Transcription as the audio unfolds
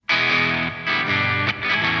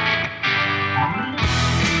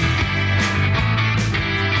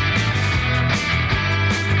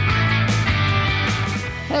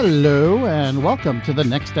Hello, and welcome to the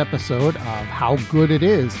next episode of How Good It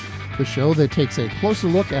Is, the show that takes a closer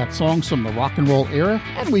look at songs from the rock and roll era,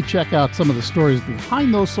 and we check out some of the stories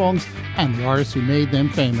behind those songs and the artists who made them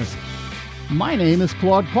famous. My name is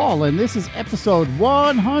Claude Paul, and this is episode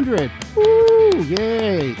 100. Woo!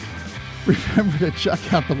 Yay! Remember to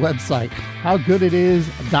check out the website,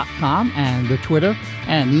 howgooditis.com, and the Twitter,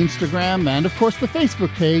 and the Instagram, and of course the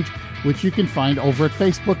Facebook page, which you can find over at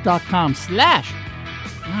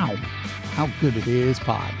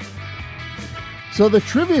facebook.com/HowGoodItIsPod. So the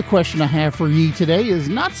trivia question I have for ye today is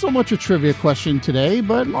not so much a trivia question today,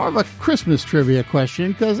 but more of a Christmas trivia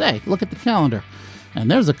question, because, hey, look at the calendar. And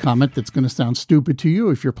there's a comment that's going to sound stupid to you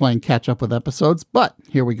if you're playing catch-up with episodes, but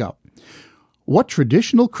here we go. What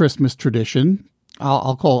traditional Christmas tradition,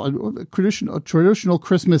 I'll call a traditional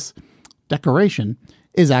Christmas decoration,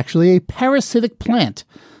 is actually a parasitic plant?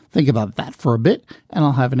 Think about that for a bit, and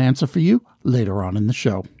I'll have an answer for you later on in the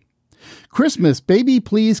show. Christmas, Baby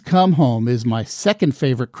Please Come Home is my second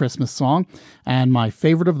favorite Christmas song and my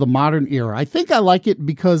favorite of the modern era. I think I like it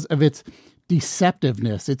because of its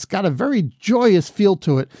deceptiveness. It's got a very joyous feel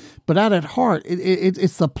to it, but at heart,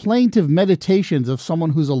 it's the plaintive meditations of someone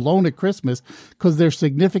who's alone at Christmas because their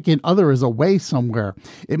significant other is away somewhere.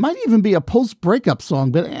 It might even be a post-breakup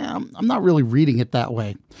song, but I'm not really reading it that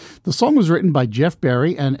way. The song was written by Jeff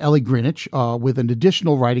Barry and Ellie Greenwich, with an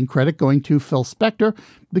additional writing credit going to Phil Spector,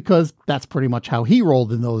 because that's pretty much how he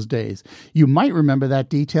rolled in those days. You might remember that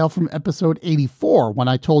detail from episode 84 when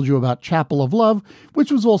I told you about Chapel of Love,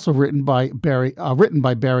 which was also written by Barry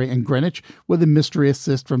and Greenwich with a mystery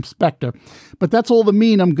assist from Spector. But that's all the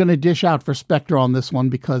mean I'm going to dish out for Spector on this one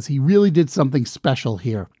because he really did something special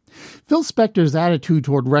here. Phil Spector's attitude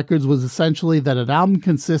toward records was essentially that an album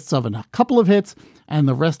consists of a couple of hits and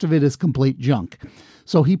the rest of it is complete junk.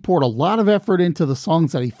 So he poured a lot of effort into the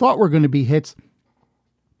songs that he thought were going to be hits.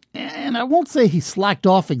 And I won't say he slacked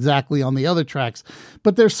off exactly on the other tracks,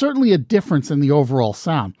 but there's certainly a difference in the overall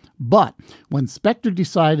sound. But when Spector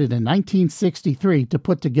decided in 1963 to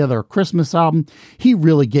put together a Christmas album, he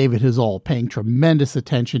really gave it his all, paying tremendous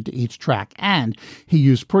attention to each track, and he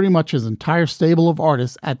used pretty much his entire stable of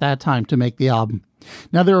artists at that time to make the album.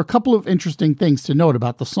 Now, there are a couple of interesting things to note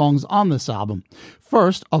about the songs on this album.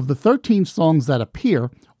 First, of the 13 songs that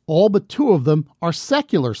appear, all but 2 of them are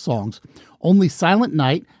secular songs. Only Silent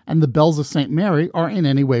Night and the Bells of St. Mary are in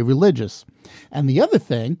any way religious. And the other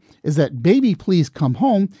thing is that Baby Please Come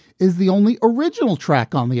Home is the only original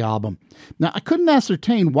track on the album. Now, I couldn't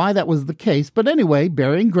ascertain why that was the case, but anyway,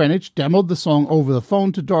 Barry and Greenwich demoed the song over the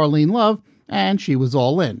phone to Darlene Love, and she was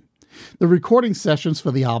all in. The recording sessions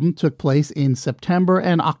for the album took place in September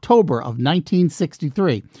and October of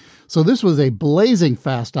 1963. So this was a blazing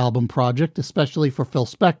fast album project, especially for Phil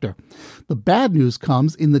Spector. The bad news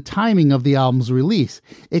comes in the timing of the album's release.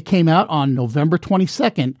 It came out on November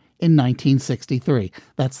 22nd in 1963.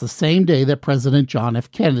 That's the same day that President John F.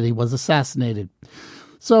 Kennedy was assassinated.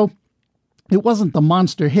 So it wasn't the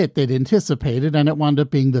monster hit they'd anticipated, and it wound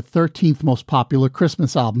up being the 13th most popular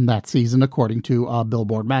Christmas album that season, according to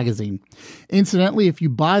Billboard magazine. Incidentally, if you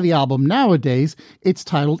buy the album nowadays, it's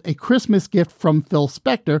titled A Christmas Gift from Phil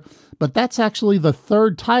Spector, but that's actually the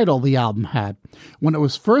third title the album had. When it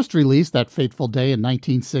was first released that fateful day in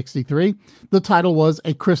 1963, the title was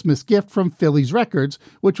A Christmas Gift from Phillies Records,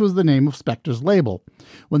 which was the name of Spector's label.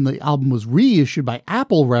 When the album was reissued by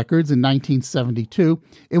Apple Records in 1972,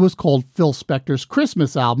 it was called Phil Spector's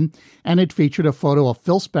Christmas Album, and it featured a photo of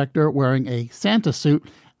Phil Spector wearing a Santa suit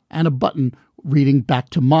and a button reading Back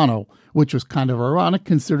to Mono, which was kind of ironic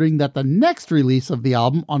considering that the next release of the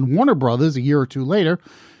album on Warner Brothers a year or two later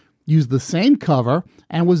used the same cover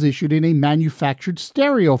and was issued in a manufactured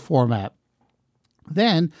stereo format.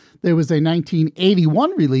 Then there was a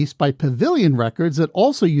 1981 release by Pavilion Records that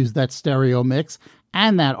also used that stereo mix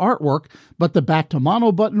and that artwork, but the Back to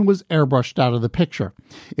Mono button was airbrushed out of the picture.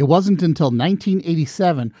 It wasn't until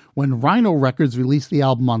 1987, when Rhino Records released the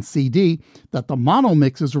album on CD, that the mono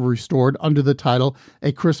mixes were restored under the title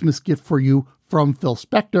A Christmas Gift for You from Phil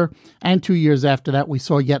Spector, and 2 years after that we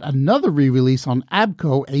saw yet another re-release on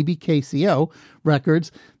ABKCO Records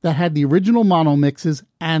that had the original mono mixes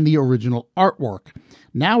and the original artwork.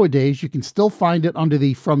 Nowadays you can still find it under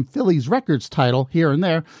the From Phillies Records title here and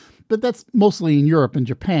there, but that's mostly in Europe and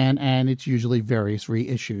Japan, and it's usually various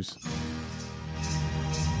reissues.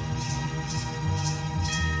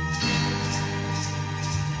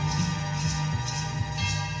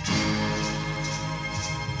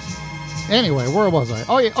 Anyway, where was I?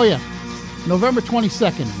 Oh yeah. November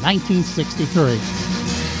 22nd, 1963.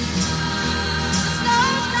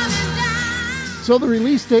 So the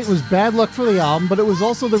release date was bad luck for the album, but it was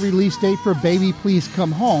also the release date for Baby Please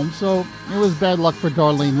Come Home, so it was bad luck for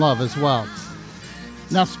Darlene Love as well.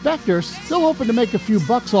 Now Spector, still hoping to make a few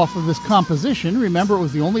bucks off of this composition, remember it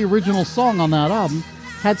was the only original song on that album,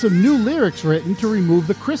 had some new lyrics written to remove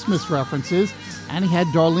the Christmas references, and he had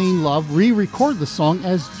Darlene Love re-record the song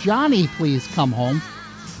as Johnny Please Come Home.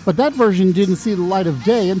 But that version didn't see the light of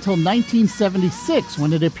day until 1976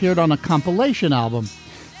 when it appeared on a compilation album.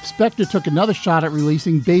 Spector took another shot at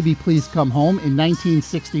releasing Baby Please Come Home in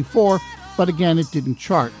 1964, but again it didn't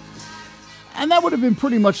chart. And that would have been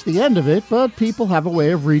pretty much the end of it, but people have a way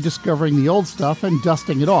of rediscovering the old stuff and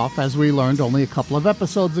dusting it off, as we learned only a couple of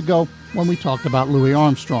episodes ago when we talked about Louis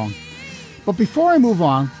Armstrong. But before I move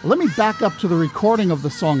on, let me back up to the recording of the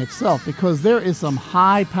song itself, because there is some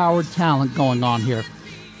high-powered talent going on here.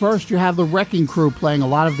 First, you have the Wrecking Crew playing a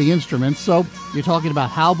lot of the instruments, so you're talking about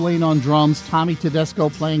Hal Blaine on drums, Tommy Tedesco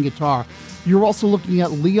playing guitar. You're also looking at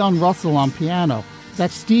Leon Russell on piano.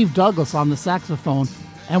 That's Steve Douglas on the saxophone,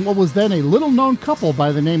 and what was then a little-known couple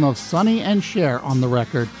by the name of Sonny and Cher on the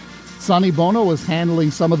record. Sonny Bono was handling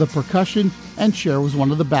some of the percussion, and Cher was one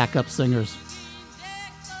of the backup singers.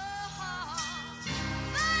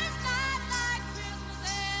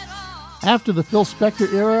 After the Phil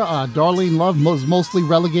Spector era, Darlene Love was mostly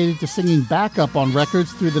relegated to singing backup on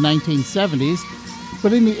records through the 1970s,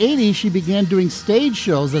 but in the 80s she began doing stage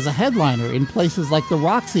shows as a headliner in places like the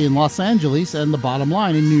Roxy in Los Angeles and the Bottom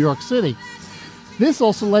Line in New York City. This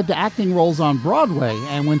also led to acting roles on Broadway,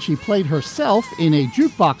 and when she played herself in a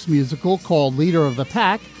jukebox musical called Leader of the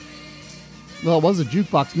Pack, well, it was a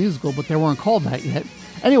jukebox musical, but they weren't called that yet.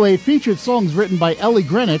 Anyway, it featured songs written by Ellie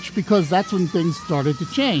Greenwich because that's when things started to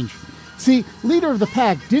change. See, Leader of the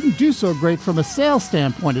Pack didn't do so great from a sales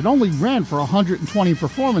standpoint. It only ran for 120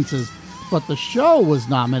 performances, but the show was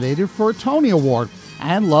nominated for a Tony Award,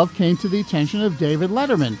 and Love came to the attention of David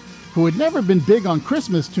Letterman, who had never been big on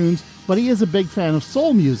Christmas tunes, but he is a big fan of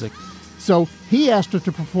soul music. So he asked her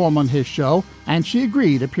to perform on his show, and she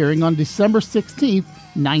agreed, appearing on December 16th,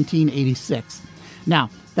 1986.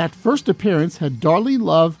 Now, that first appearance had Darlene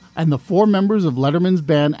Love and the four members of Letterman's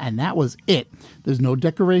band, and that was it. There's no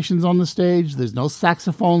decorations on the stage. There's no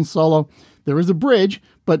saxophone solo. There is a bridge,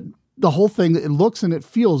 but the whole thing, it looks and it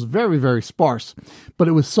feels very, very sparse. But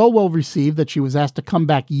it was so well received that she was asked to come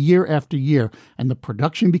back year after year, and the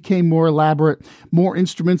production became more elaborate. More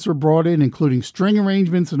instruments were brought in, including string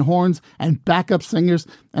arrangements and horns and backup singers,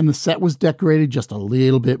 and the set was decorated just a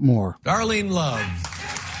little bit more. Darlene Love.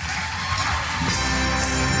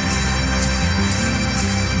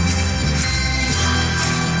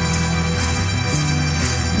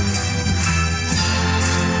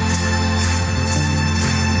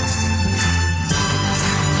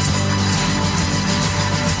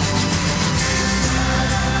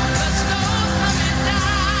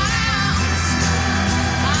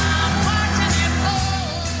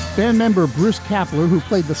 Band member Bruce Kapler, who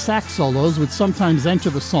played the sax solos, would sometimes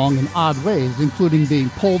enter the song in odd ways, including being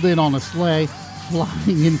pulled in on a sleigh,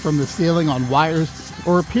 flying in from the ceiling on wires,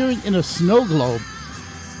 or appearing in a snow globe.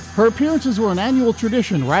 Her appearances were an annual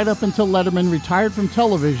tradition right up until Letterman retired from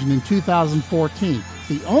television in 2014.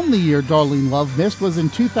 The only year Darlene Love missed was in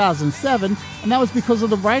 2007, and that was because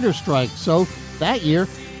of the writer's strike, so that year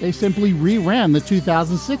they simply reran the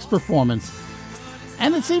 2006 performance.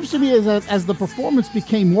 And it seems to me as the performance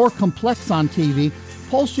became more complex on TV,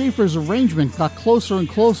 Paul Schaefer's arrangement got closer and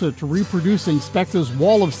closer to reproducing Spector's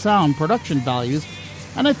wall of sound production values,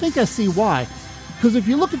 and I think I see why. Because if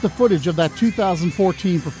you look at the footage of that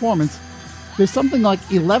 2014 performance, there's something like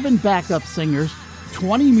 11 backup singers,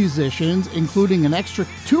 20 musicians, including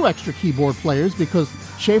two extra keyboard players, because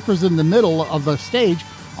Schaefer's in the middle of the stage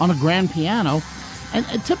on a grand piano. And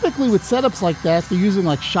typically with setups like that, they're using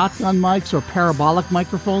like shotgun mics or parabolic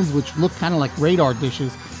microphones, which look kind of like radar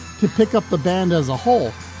dishes, to pick up the band as a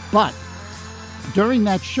whole. But during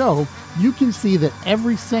that show, you can see that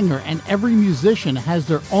every singer and every musician has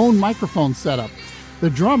their own microphone setup. The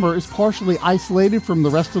drummer is partially isolated from the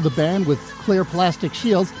rest of the band with clear plastic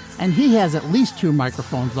shields, and he has at least 2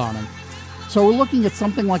 microphones on him. So we're looking at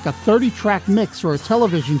something like a 30-track mix for a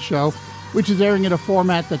television show, which is airing in a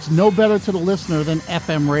format that's no better to the listener than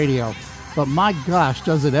FM radio. But my gosh,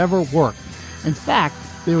 does it ever work. In fact,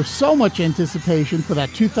 there was so much anticipation for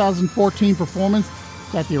that 2014 performance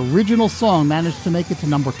that the original song managed to make it to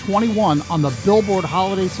number 21 on the Billboard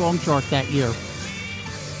Holiday Song Chart that year.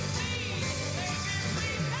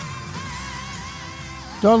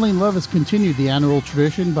 Darlene Love has continued the annual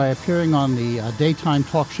tradition by appearing on the daytime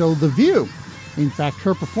talk show The View. In fact,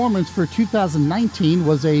 her performance for 2019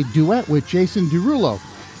 was a duet with Jason Derulo.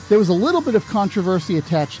 There was a little bit of controversy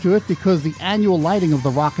attached to it because the annual lighting of the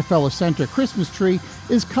Rockefeller Center Christmas tree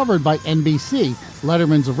is covered by NBC,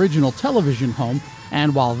 Letterman's original television home,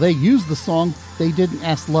 and while they used the song, they didn't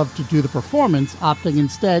ask Love to do the performance, opting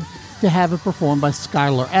instead to have it performed by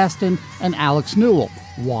Skylar Astin and Alex Newell.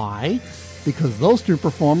 Why? Because those two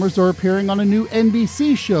performers are appearing on a new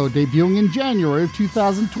NBC show debuting in January of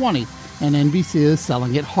 2020, and NBC is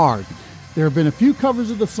selling it hard. There have been a few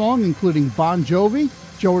covers of the song, including Bon Jovi,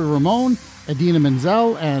 Joey Ramone, Idina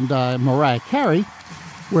Menzel, and Mariah Carey,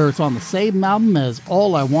 where it's on the same album as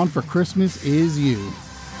All I Want for Christmas Is You.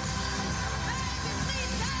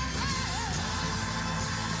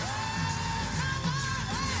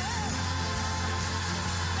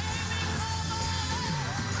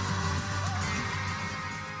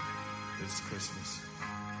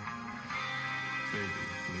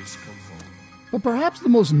 But perhaps the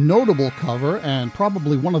most notable cover, and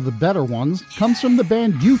probably one of the better ones, comes from the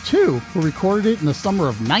band U2, who recorded it in the summer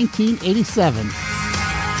of 1987.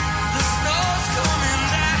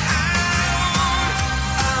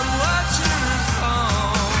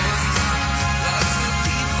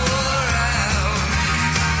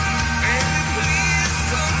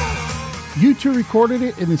 U2 recorded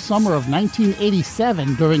it in the summer of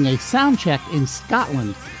 1987 during a sound check in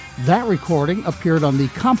Scotland. That recording appeared on the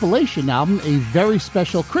compilation album A Very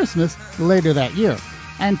Special Christmas later that year.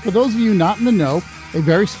 And for those of you not in the know, A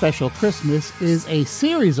Very Special Christmas is a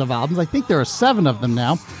series of albums. I think there are 7 of them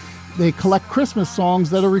now. They collect Christmas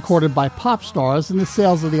songs that are recorded by pop stars, and the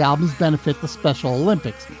sales of the albums benefit the Special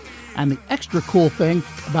Olympics. And the extra cool thing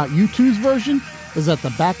about U2's version is that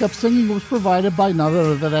the backup singing was provided by none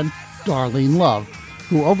other than Darlene Love,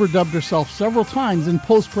 who overdubbed herself several times in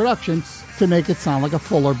post-production to make it sound like a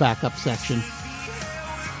fuller backup section.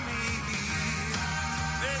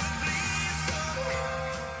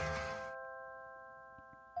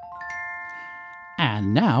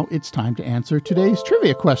 And now it's time to answer today's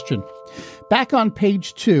trivia question. Back on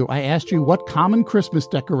page 2, I asked you what common Christmas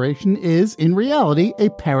decoration is, in reality, a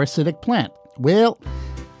parasitic plant. Well,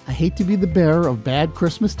 I hate to be the bearer of bad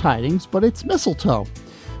Christmas tidings, but it's mistletoe.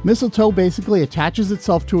 Mistletoe basically attaches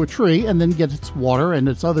itself to a tree and then gets its water and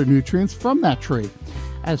its other nutrients from that tree.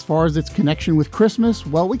 As far as its connection with Christmas,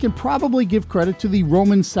 well, we can probably give credit to the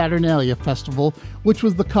Roman Saturnalia festival, which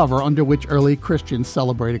was the cover under which early Christians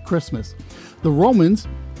celebrated Christmas. The Romans,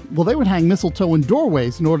 well, they would hang mistletoe in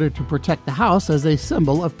doorways in order to protect the house as a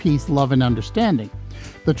symbol of peace, love, and understanding.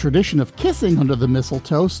 The tradition of kissing under the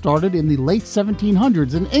mistletoe started in the late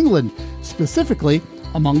 1700s in England, specifically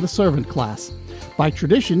among the servant class. By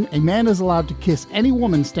tradition, a man is allowed to kiss any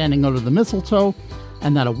woman standing under the mistletoe,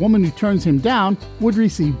 and that a woman who turns him down would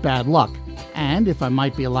receive bad luck. And, if I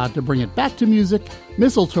might be allowed to bring it back to music,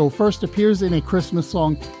 mistletoe first appears in a Christmas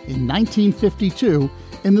song in 1952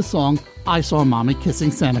 in the song I Saw Mommy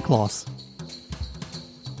Kissing Santa Claus.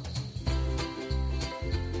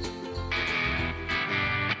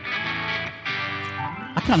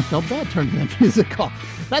 I kind of felt bad turning that music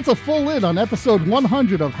off. That's a full in on episode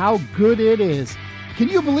 100 of How Good It Is. Can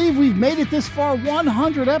you believe we've made it this far?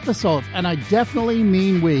 100 episodes. And I definitely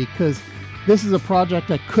mean we, because this is a project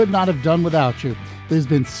I could not have done without you. There's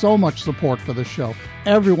been so much support for the show.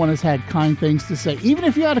 Everyone has had kind things to say. Even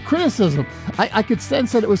if you had a criticism, I could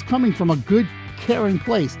sense that it was coming from a good, caring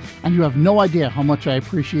place. And you have no idea how much I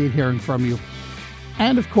appreciate hearing from you.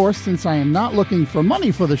 And of course, since I am not looking for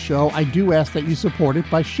money for the show, I do ask that you support it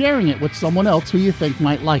by sharing it with someone else who you think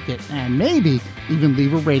might like it, and maybe even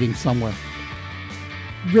leave a rating somewhere.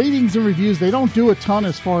 Ratings and reviews, they don't do a ton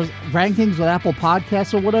as far as rankings with Apple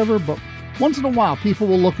Podcasts or whatever, but once in a while people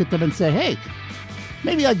will look at them and say, hey,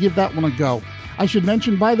 maybe I'd give that one a go. I should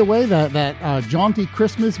mention, by the way, that jaunty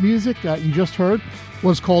Christmas music you just heard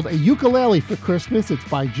was called A Ukulele for Christmas. It's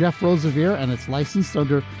by Jeff Rosevere, and it's licensed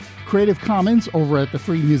under Creative Commons over at the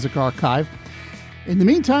Free Music Archive. In the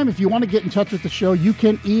meantime, if you want to get in touch with the show, you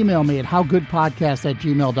can email me at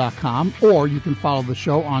howgoodpodcast@gmail.com, or you can follow the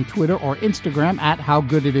show on Twitter or Instagram at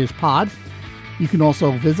howgooditispod. You can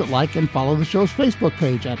also visit, like, and follow the show's Facebook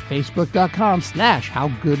page at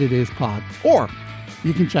facebook.com/howgooditispod. Or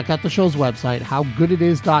you can check out the show's website,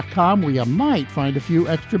 howgooditis.com, where you might find a few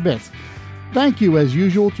extra bits. Thank you, as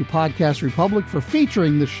usual, to Podcast Republic for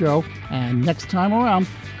featuring the show, and next time around,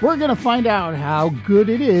 we're going to find out how good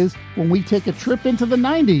it is when we take a trip into the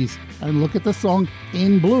 90s and look at the song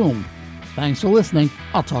In Bloom. Thanks for listening.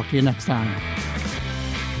 I'll talk to you next time.